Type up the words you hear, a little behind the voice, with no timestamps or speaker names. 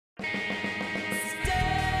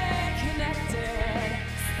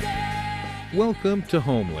Welcome to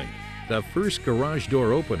HomeLink, the first garage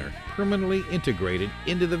door opener permanently integrated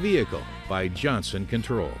into the vehicle by Johnson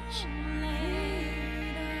Controls.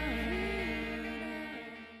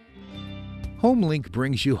 HomeLink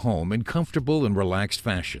brings you home in comfortable and relaxed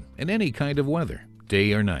fashion in any kind of weather,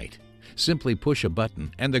 day or night. Simply push a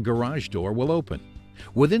button and the garage door will open.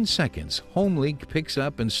 Within seconds, HomeLink picks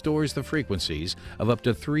up and stores the frequencies of up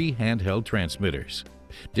to 3 handheld transmitters.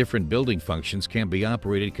 Different building functions can be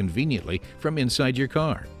operated conveniently from inside your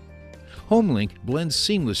car. HomeLink blends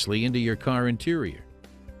seamlessly into your car interior.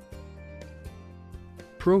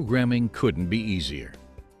 Programming couldn't be easier.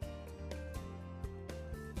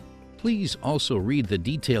 Please also read the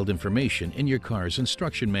detailed information in your car's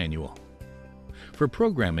instruction manual. For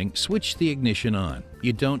programming, switch the ignition on.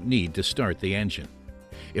 You don't need to start the engine.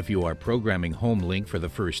 If you are programming HomeLink for the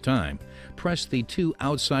first time, press the 2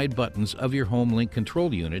 outside buttons of your HomeLink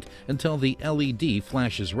control unit until the LED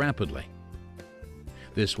flashes rapidly.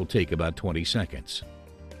 This will take about 20 seconds.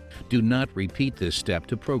 Do not repeat this step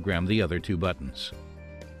to program the other 2 buttons.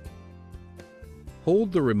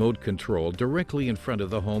 Hold the remote control directly in front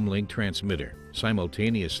of the HomeLink transmitter.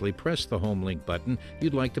 Simultaneously press the HomeLink button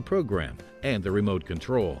you'd like to program and the remote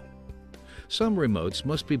control. Some remotes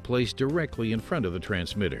must be placed directly in front of the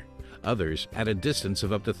transmitter, others at a distance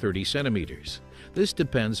of up to 30 centimeters. This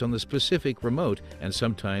depends on the specific remote, and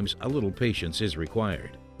sometimes a little patience is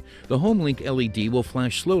required. The HomeLink LED will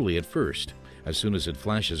flash slowly at first. As soon as it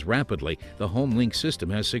flashes rapidly, the HomeLink system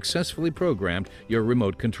has successfully programmed your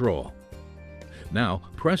remote control. Now,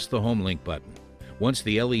 press the HomeLink button. Once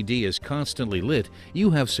the LED is constantly lit, you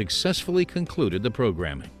have successfully concluded the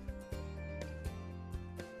programming.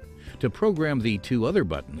 To program the 2 other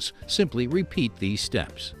buttons, simply repeat these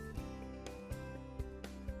steps.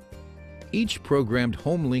 Each programmed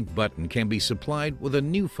HomeLink button can be supplied with a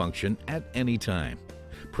new function at any time.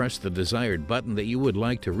 Press the desired button that you would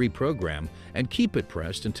like to reprogram and keep it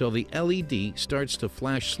pressed until the LED starts to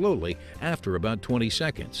flash slowly after about 20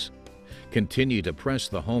 seconds. Continue to press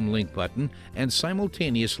the HomeLink button and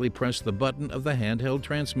simultaneously press the button of the handheld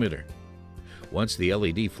transmitter. Once the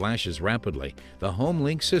LED flashes rapidly, the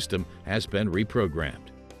HomeLink system has been reprogrammed.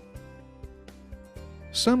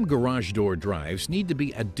 Some garage door drives need to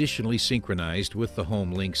be additionally synchronized with the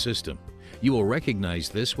HomeLink system. You will recognize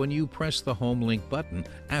this when you press the HomeLink button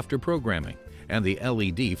after programming, and the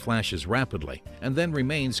LED flashes rapidly and then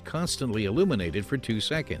remains constantly illuminated for 2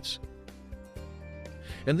 seconds.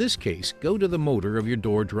 In this case, go to the motor of your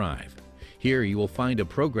door drive. Here you will find a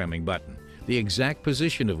programming button, the exact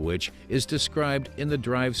position of which is described in the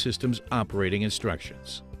drive system's operating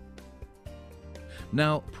instructions.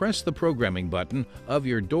 Now press the programming button of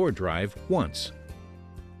your door drive once.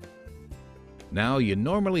 Now you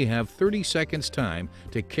normally have 30 seconds time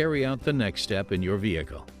to carry out the next step in your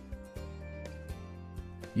vehicle.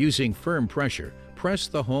 Using firm pressure, press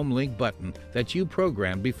the HomeLink button that you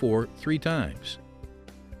programmed before 3 times.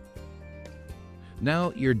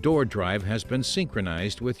 Now your door drive has been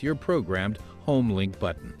synchronized with your programmed HomeLink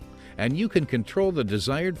button, and you can control the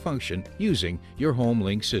desired function using your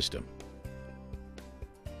HomeLink system.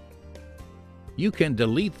 You can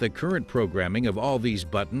delete the current programming of all these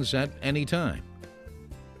buttons at any time.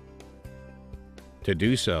 To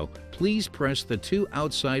do so, please press the 2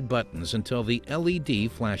 outside buttons until the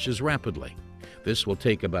LED flashes rapidly. This will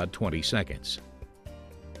take about 20 seconds.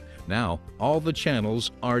 Now all the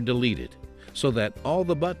channels are deleted, so that all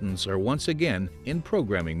the buttons are once again in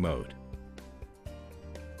programming mode.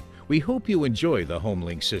 We hope you enjoy the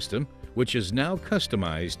HomeLink system, which is now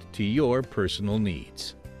customized to your personal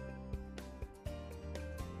needs.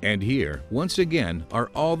 And here, once again,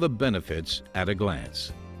 are all the benefits at a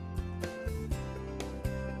glance.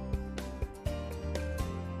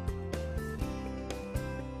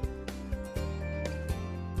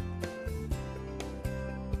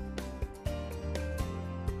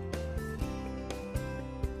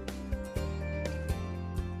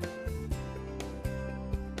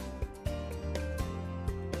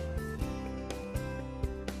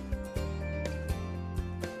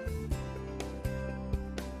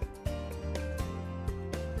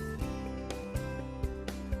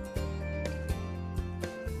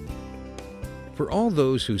 For all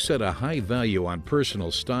those who set a high value on personal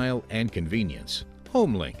style and convenience,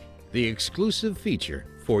 HomeLink, the exclusive feature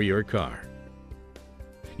for your car.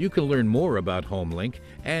 You can learn more about HomeLink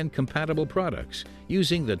and compatible products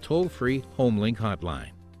using the toll-free HomeLink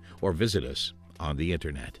hotline, or visit us on the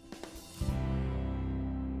Internet.